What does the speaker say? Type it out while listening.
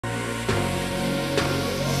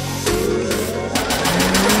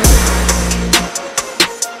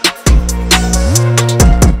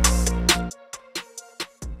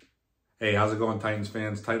Hey, how's it going, Titans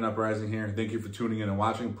fans? Titan Uprising here. Thank you for tuning in and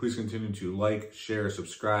watching. Please continue to like, share,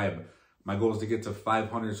 subscribe. My goal is to get to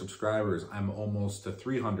 500 subscribers. I'm almost to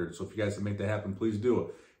 300, so if you guys can make that happen, please do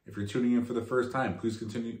it. If you're tuning in for the first time, please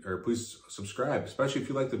please subscribe, especially if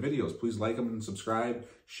you like the videos. Please like them and subscribe,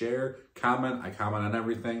 share, comment. I comment on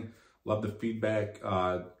everything. Love the feedback.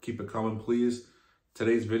 Keep it coming, please.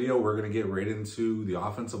 Today's video, we're going to get right into the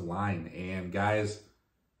offensive line. And guys,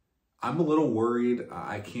 I'm a little worried.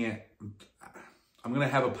 I'm going to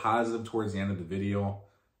have a positive towards the end of the video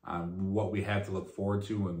on what we have to look forward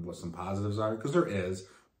to and what some positives are, because there is.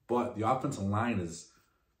 But the offensive line is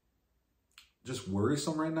just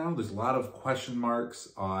worrisome right now. There's a lot of question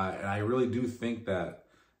marks. And I really do think that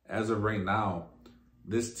as of right now,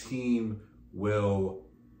 this team will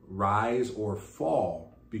rise or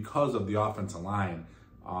fall because of the offensive line.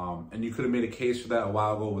 And you could have made a case for that a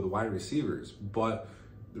while ago with the wide receivers. But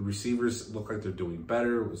the receivers look like they're doing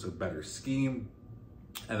better. It was a better scheme.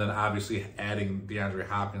 And then obviously adding DeAndre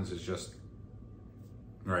Hopkins is just,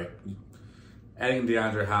 right. Adding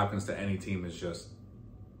DeAndre Hopkins to any team is just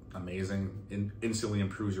amazing. Instantly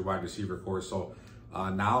improves your wide receiver core. So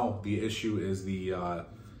now the issue is the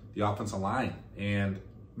offensive line. And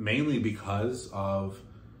mainly because of,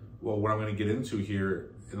 well, what I'm going to get into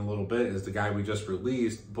here in a little bit is the guy we just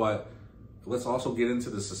released. But let's also get into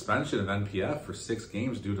the suspension of NPF for 6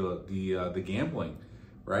 games due to the gambling,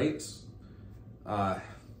 right? But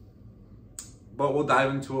we'll dive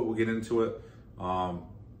into it. We'll get into it.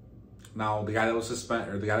 Now, the guy that was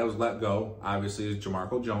suspended, or the guy that was let go, obviously, is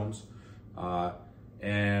Jamarco Jones.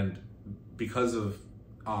 And because of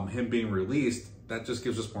him being released, that just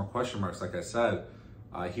gives us more question marks. Like I said,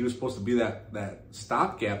 he was supposed to be that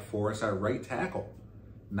stopgap for us at right tackle.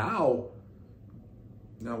 Now,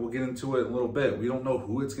 we'll get into it in a little bit. We don't know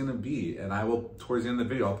who it's going to be. And I will, towards the end of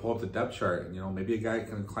the video, I'll pull up the depth chart. And, maybe a guy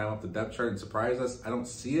can climb up the depth chart and surprise us. I don't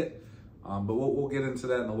see it. But we'll get into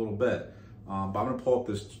that in a little bit. But I'm going to pull up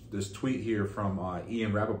this tweet here from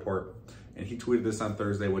Ian Rappaport. And he tweeted this on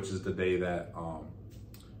Thursday, which is the day that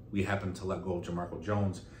we happened to let go of Jamarco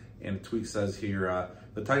Jones. And the tweet says here,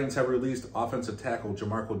 the Titans have released offensive tackle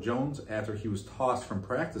Jamarco Jones after he was tossed from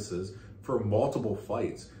practices for multiple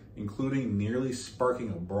fights, including nearly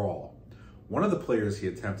sparking a brawl. One of the players he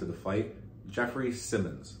attempted to fight, Jeffrey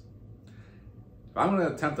Simmons. If I'm going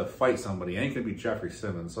to attempt to fight somebody, it ain't going to be Jeffrey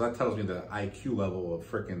Simmons. So that tells me the IQ level of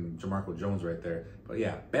freaking Jamarco Jones right there. But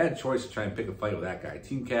yeah, bad choice to try and pick a fight with that guy.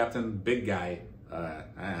 Team captain, big guy.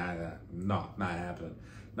 No, not happening.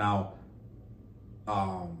 Now,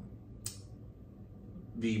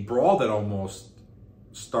 the brawl that almost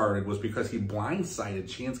started was because he blindsided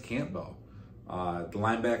Chance Campbell. The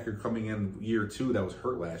linebacker coming in year 2 that was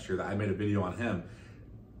hurt last year, that I made a video on him.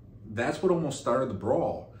 That's what almost started the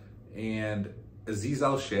brawl. And Azeez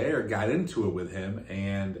Al-Shaair got into it with him.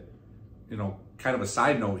 And, kind of a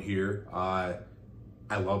side note here, I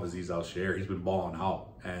love Azeez Al-Shaair. He's been balling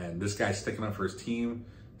out. And this guy's sticking up for his team,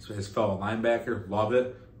 his fellow linebacker. Love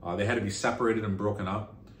it. They had to be separated and broken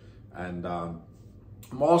up. And I'm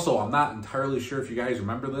not entirely sure if you guys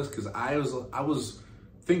remember this, because I was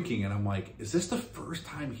thinking, and I'm like, is this the first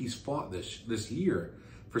time he's fought this year?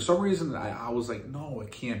 For some reason, I was like, no,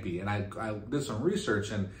 it can't be. And I did some research,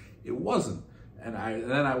 and it wasn't. And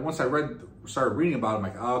then once I started reading about it, I'm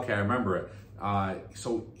like, oh, okay, I remember it.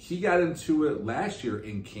 So he got into it last year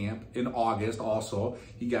in camp in August. Also,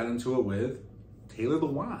 he got into it with Taylor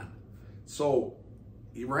Lewan. So,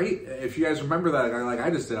 right, if you guys remember that, like I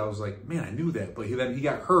just did, I was like, man, I knew that. But then he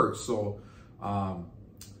got hurt. So now,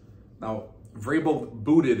 Vrabel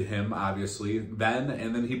booted him, obviously, then,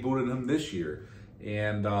 and then he booted him this year.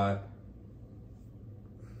 And,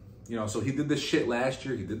 so he did this shit last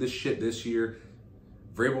year. He did this shit this year.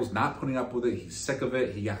 Vrabel's not putting up with it. He's sick of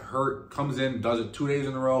it. He got hurt, comes in, does it 2 days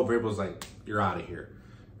in a row. Vrabel's like, you're out of here.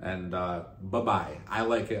 And bye-bye. I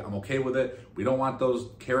like it. I'm okay with it. We don't want those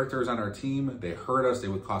characters on our team. They hurt us. They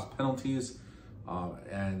would cause penalties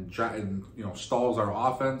and stalls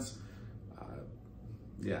our offense.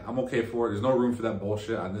 Yeah, I'm okay for it. There's no room for that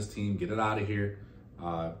bullshit on this team. Get it out of here.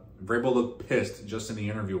 Vrabel looked pissed just in the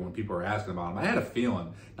interview when people were asking about him. I had a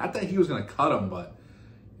feeling, not that he was going to cut him, but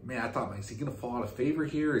man, I thought, is he going to fall out of favor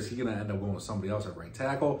here? Is he going to end up going with somebody else at right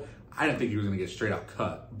tackle? I didn't think he was going to get straight out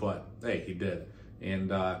cut, but hey, he did. And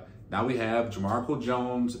now we have Jamarco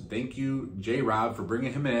Jones. Thank you, J-Rob, for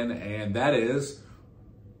bringing him in. And that is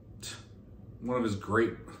one of his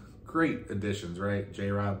great additions, right?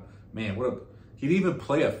 J-Rob, man, he'd even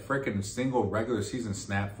play a freaking single regular season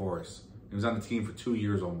snap for us. He was on the team for 2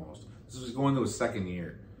 years almost. This was going to his 2nd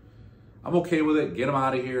year. I'm okay with it. Get him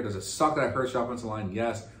out of here. Does it suck that it hurts your offensive line?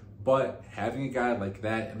 Yes. But having a guy like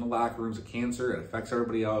that in the locker room is a cancer. It affects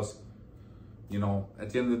everybody else. You know,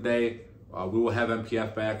 at the end of the day, we will have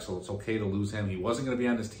MPF back, so it's okay to lose him. He wasn't going to be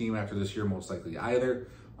on this team after this year, most likely either.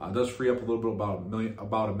 It does free up a little bit,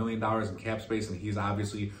 about $1 million in cap space, and he's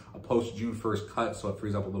obviously a post June 1st cut, so it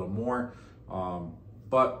frees up a little more.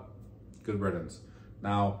 But good riddance.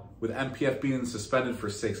 Now, with MPF being suspended for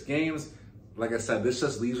 6 games, like I said, this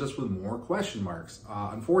just leaves us with more question marks.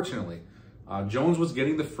 Unfortunately, Jones was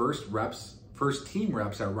getting the first team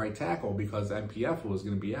reps at right tackle because MPF was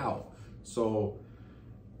going to be out. So,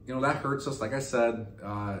 you know, that hurts us. Like I said,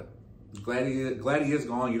 glad he is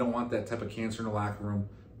gone. You don't want that type of cancer in the locker room.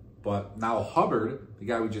 But now Hubbard, the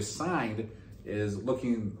guy we just signed, is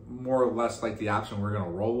looking more or less like the option we're going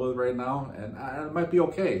to roll with right now. And it might be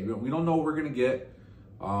okay. We don't know what we're going to get.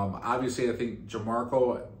 Obviously, I think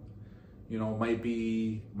Jamarco, you know, might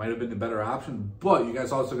have been the better option. But you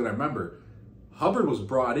guys also got to remember, Hubbard was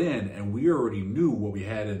brought in, and we already knew what we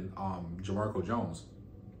had in Jamarco Jones.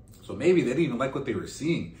 So maybe they didn't even like what they were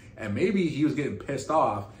seeing. And maybe he was getting pissed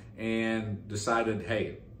off and decided,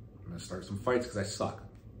 hey, I'm going to start some fights because I suck.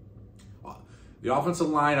 The offensive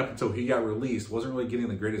line, up until he got released, wasn't really getting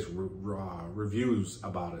the greatest reviews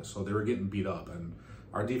about it. So they were getting beat up. And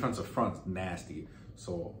our defensive front's nasty.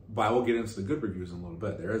 So, but I will get into the good reviews in a little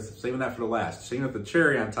bit. There is saving that for the last. Saving the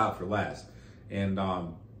cherry on top for last. And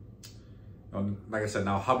like I said,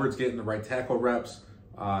 now Hubbard's getting the right tackle reps.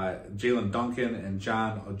 Jalen Duncan and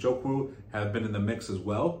John Ojukwu have been in the mix as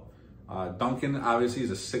well. Duncan, obviously, is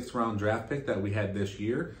a 6th round draft pick that we had this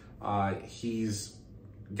year. He's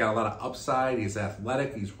got a lot of upside. He's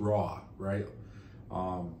athletic. He's raw, right?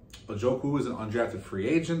 Ojukwu is an undrafted free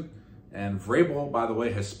agent. And Vrabel, by the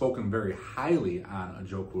way, has spoken very highly on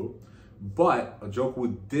Ojukwu. But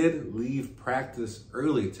Ojukwu did leave practice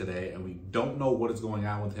early today, and we don't know what is going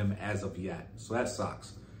on with him as of yet. So that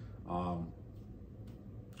sucks. Go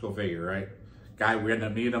figure, right? Guy, we ended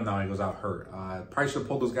up needing him, now he goes out hurt. Probably should have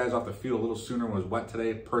pulled those guys off the field a little sooner when it was wet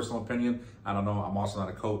today. Personal opinion. I don't know. I'm also not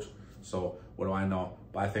a coach, so what do I know?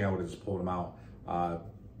 But I think I would have just pulled them out.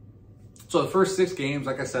 So the first 6 games,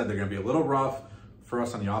 like I said, they're going to be a little rough for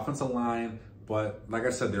us on the offensive line. But like I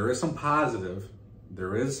said, there is some positive.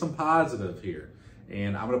 There is some positive here.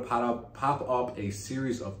 And I'm going to pop up a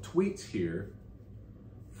series of tweets here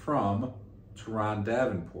from Teron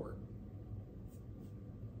Davenport.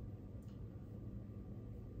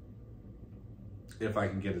 If I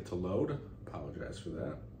can get it to load, apologize for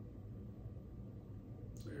that.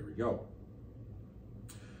 There we go.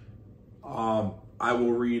 I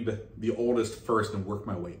will read the oldest first and work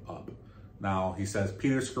my way up. Now, he says,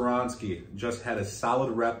 Peter Skoronski just had a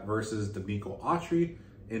solid rep versus Denico Autry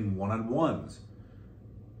in one-on-ones.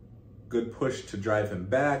 Good push to drive him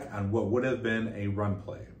back on what would have been a run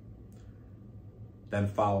play. Then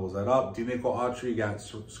follows that up. Denico Autry got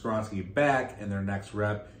Skoronski back in their next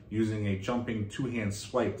rep using a jumping 2-hand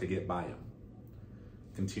swipe to get by him.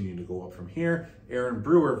 Continue to go up from here. Aaron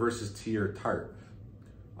Brewer versus Tier Tart.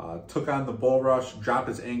 Took on the bull rush, dropped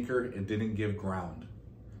his anchor, and didn't give ground.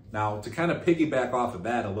 Now, to kind of piggyback off of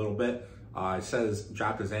that a little bit, it says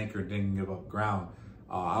dropped his anchor and didn't give up ground.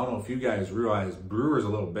 I don't know if you guys realize Brewer's a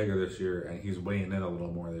little bigger this year, and he's weighing in a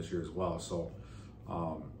little more this year as well. So,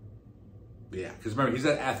 yeah, because remember, he's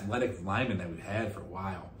that athletic lineman that we've had for a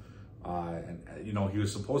while. And, you know, he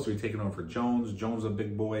was supposed to be taking over for Jones. Jones is a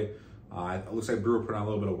big boy. It looks like Brewer put on a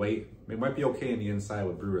little bit of weight. It might be okay in the inside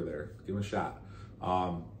with Brewer there. Give him a shot.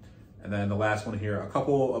 And then the last one here, a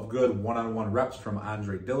couple of good one-on-one reps from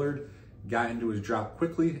Andre Dillard. Got into his drop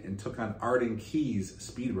quickly and took on Arden Key's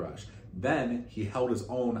speed rush. Then he held his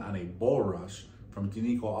own on a bull rush from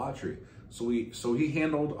Denico Autry. So he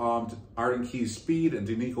handled Arden Key's speed and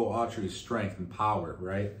Denico Autry's strength and power,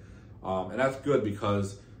 right? And that's good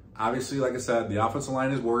because obviously, like I said, the offensive line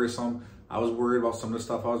is worrisome. I was worried about some of the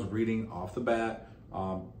stuff I was reading off the bat.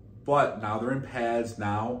 But now they're in pads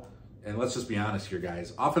now. And let's just be honest here,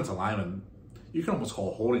 guys. Offensive linemen, you can almost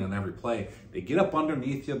call holding on every play. They get up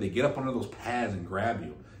underneath you. They get up under those pads and grab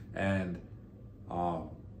you. And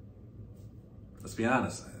let's be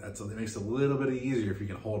honest, it makes it a little bit easier if you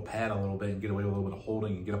can hold pad a little bit and get away with a little bit of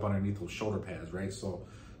holding and get up underneath those shoulder pads, right? So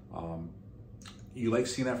you like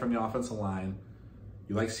seeing that from the offensive line.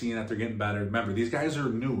 You like seeing that they're getting better. Remember, these guys are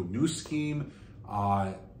new scheme,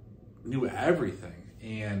 new everything.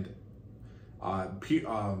 And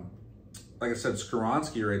like I said,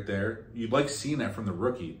 Skoronski right there, you'd like seeing that from the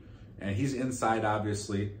rookie. And he's inside,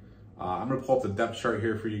 obviously. I'm going to pull up the depth chart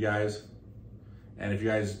here for you guys. And if you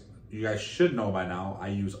guys should know by now, I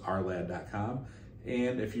use ourlad.com.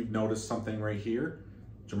 And if you've noticed something right here,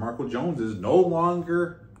 Jamarco Jones is no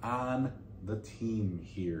longer on the team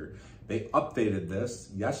here. They updated this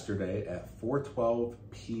yesterday at 4:12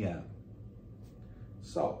 p.m.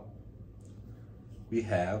 So we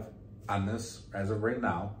have on this as of right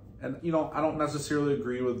now, and you know, I don't necessarily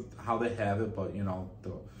agree with how they have it, but you know,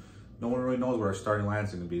 no one really knows where our starting line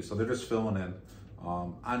is going to be, so they're just filling in.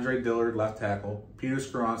 Andre Dillard, left tackle, Peter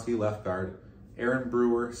Skoronski, left guard, Aaron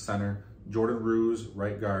Brewer, center, Jordan Roos,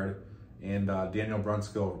 right guard, and Daniel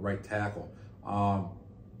Brunskill, right tackle.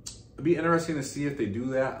 It'd be interesting to see if they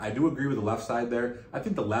do that. I do agree with the left side there. I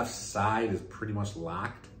think the left side is pretty much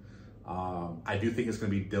locked. I do think it's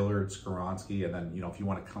going to be Dillard, Skoronski, and then, you know, if you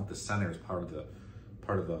want to count the center as part of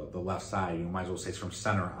the left side, you might as well say from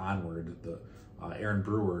center onward. The Aaron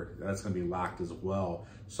Brewer, that's going to be locked as well.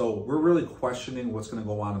 So we're really questioning what's going to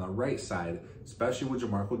go on the right side, especially with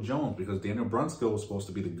Jamarco Jones, because Daniel Brunskill was supposed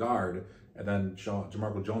to be the guard, and then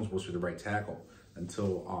Jamarco Jones was supposed to be the right tackle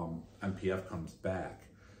until MPF comes back.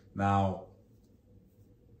 Now,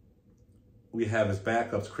 we have his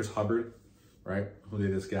backups, Chris Hubbard, right, who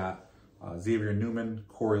they just got, Xavier Newman,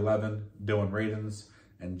 Corey Levin, Dylan Radins,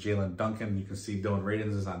 and Jalen Duncan. You can see Dylan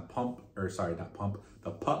Radins is on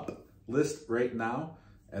the PUP list right now.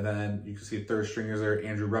 And then you can see third stringers there,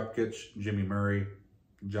 Andrew Repkich, Jimmy Murray,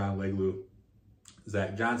 John Leglu,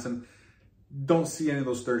 Zach Johnson. Don't see any of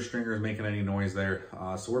those third stringers making any noise there.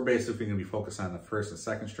 So we're basically going to be focused on the first and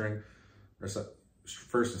second string, or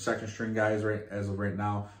first and second string guys right as of right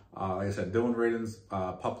now. Like I said, Dylan Radins,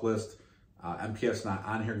 PUP list. MPF's not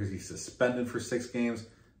on here because he's suspended for 6 games.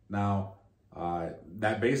 Now,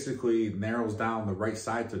 that basically narrows down the right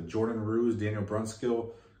side to Jordan Roos, Daniel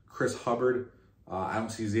Brunskill, Chris Hubbard. I don't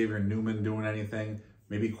see Xavier Newman doing anything.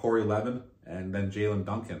 Maybe Corey Levin, and then Jalen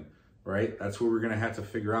Duncan, right? That's where we're going to have to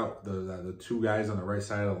figure out the 2 guys on the right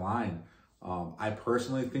side of the line. I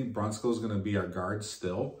personally think Brunskill is going to be our guard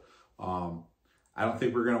still. I don't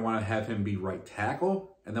think we're going to want to have him be right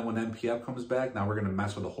tackle. And then when MPF comes back, now we're going to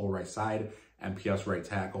mess with the whole right side. MPF's right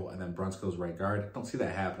tackle, and then Brunskill's right guard. I don't see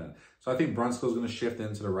that happening. So I think Brunskill's going to shift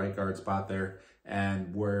into the right guard spot there,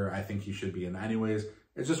 and where I think he should be in anyways.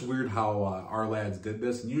 It's just weird how our lads did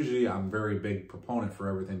this. And usually I'm a very big proponent for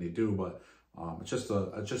everything they do, but it's just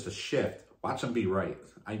a shift. Watch them be right.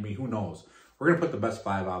 I mean, who knows? We're going to put the best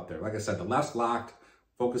 5 out there. Like I said, the left's locked,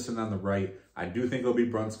 focusing on the right. I do think it'll be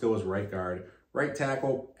Brunskill as right guard. Right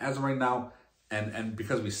tackle, as of right now, and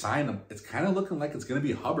because we signed him, it's kind of looking like it's going to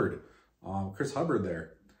be Hubbard. Chris Hubbard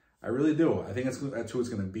there. I really do. I think that's who it's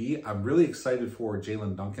going to be. I'm really excited for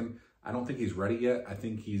Jalen Duncan. I don't think he's ready yet. I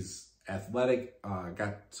think he's athletic,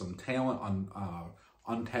 got some talent, on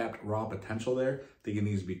untapped raw potential there. I think he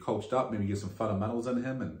needs to be coached up, maybe get some fundamentals in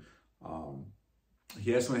him. And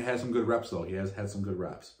he has some good reps, though. He has had some good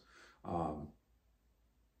reps.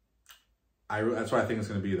 That's what I think it's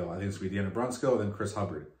going to be, though. I think it's going to be Daniel Brunskill, then Chris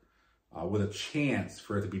Hubbard, with a chance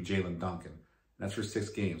for it to be Jalen Duncan. And that's for 6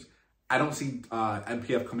 games. I don't see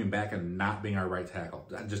MPF coming back and not being our right tackle.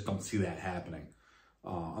 I just don't see that happening.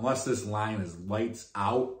 Unless this line is lights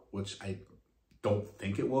out, which I don't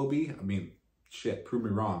think it will be. I mean, shit, prove me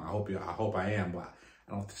wrong. I hope I am, but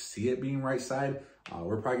I don't see it being right side.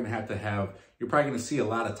 We're probably going to have you're probably going to see a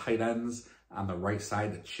lot of tight ends on the right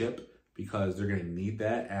side to chip, because they're going to need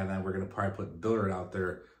that. And then we're going to probably put Dillard out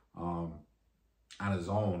there on his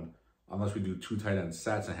own, unless we do 2 tight end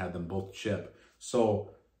sets and have them both chip.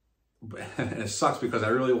 So, and it sucks because I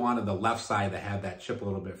really wanted the left side to have that chip a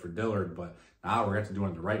little bit for Dillard, but now we're going to have to do it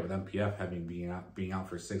on the right with MPF being out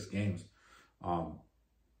for 6 games.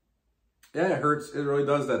 Yeah, it hurts. It really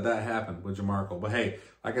does that happened with Jamarco. But hey,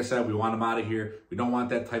 like I said, we want him out of here. We don't want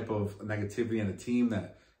that type of negativity in the team, and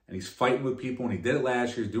he's fighting with people, and he did it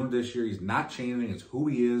last year. He's doing it this year. He's not changing. It's who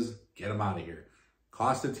he is. Get him out of here.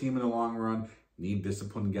 Cost the team in the long run. Need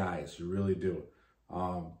disciplined guys. You really do.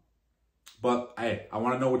 But hey, I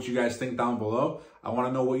want to know what you guys think down below. I want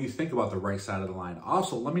to know what you think about the right side of the line.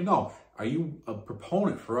 Also, let me know. Are you a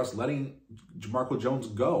proponent for us letting Jamarco Jones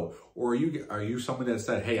go? Or are you somebody that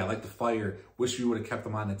said, hey, I like the fire, wish we would have kept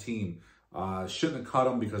him on the team, shouldn't have cut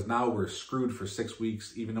him because now we're screwed for 6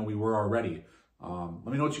 weeks, even though we were already? Let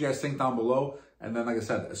me know what you guys think down below. And then, like I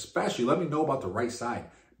said, especially let me know about the right side.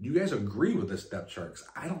 Do you guys agree with this depth chart? 'Cause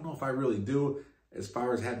I don't know if I really do, as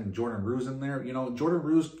far as having Jordan Roos in there. You know, Jordan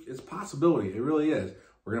Roos, it's a possibility. It really is.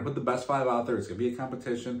 We're going to put the best 5 out there. It's going to be a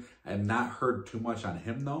competition. I have not heard too much on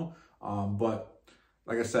him, though. But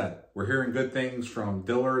like I said, we're hearing good things from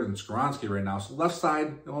Dillard and Skoronski right now. So left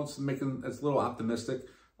side, you know, it's a little optimistic.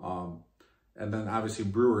 And then obviously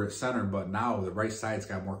Brewer at center, but now the right side's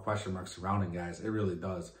got more question marks surrounding guys. It really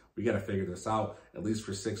does. We got to figure this out at least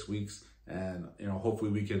for 6 weeks, and you know,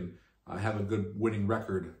 hopefully we can have a good winning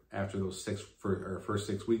record after those first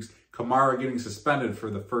 6 weeks. Kamara getting suspended for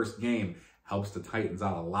the first game helps the Titans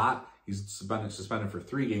out a lot. He's suspended for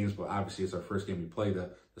 3 games, but obviously it's our first game we play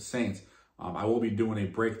the Saints. I will be doing a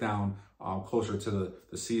breakdown closer to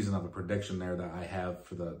the season of a prediction there that I have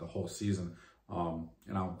for the whole season.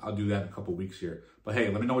 And I'll do that in a couple weeks here. But hey,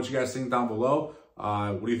 let me know what you guys think down below.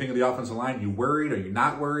 What do you think of the offensive line? You worried? Are you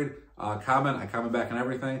not worried? Comment. I comment back on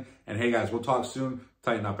everything. And hey guys, we'll talk soon.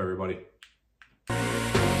 Tighten up, everybody.